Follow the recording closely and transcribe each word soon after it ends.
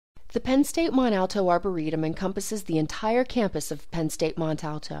The Penn State Mont Alto Arboretum encompasses the entire campus of Penn State Mont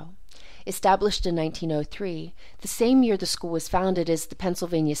Alto. Established in 1903, the same year the school was founded as the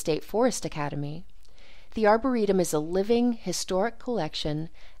Pennsylvania State Forest Academy, the Arboretum is a living, historic collection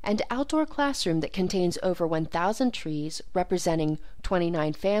and outdoor classroom that contains over 1,000 trees representing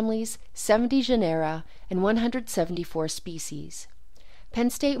 29 families, 70 genera, and 174 species. Penn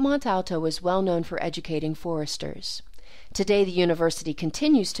State Mont Alto is well known for educating foresters. Today, the university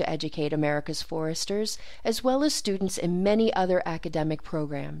continues to educate America's foresters, as well as students in many other academic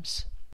programs.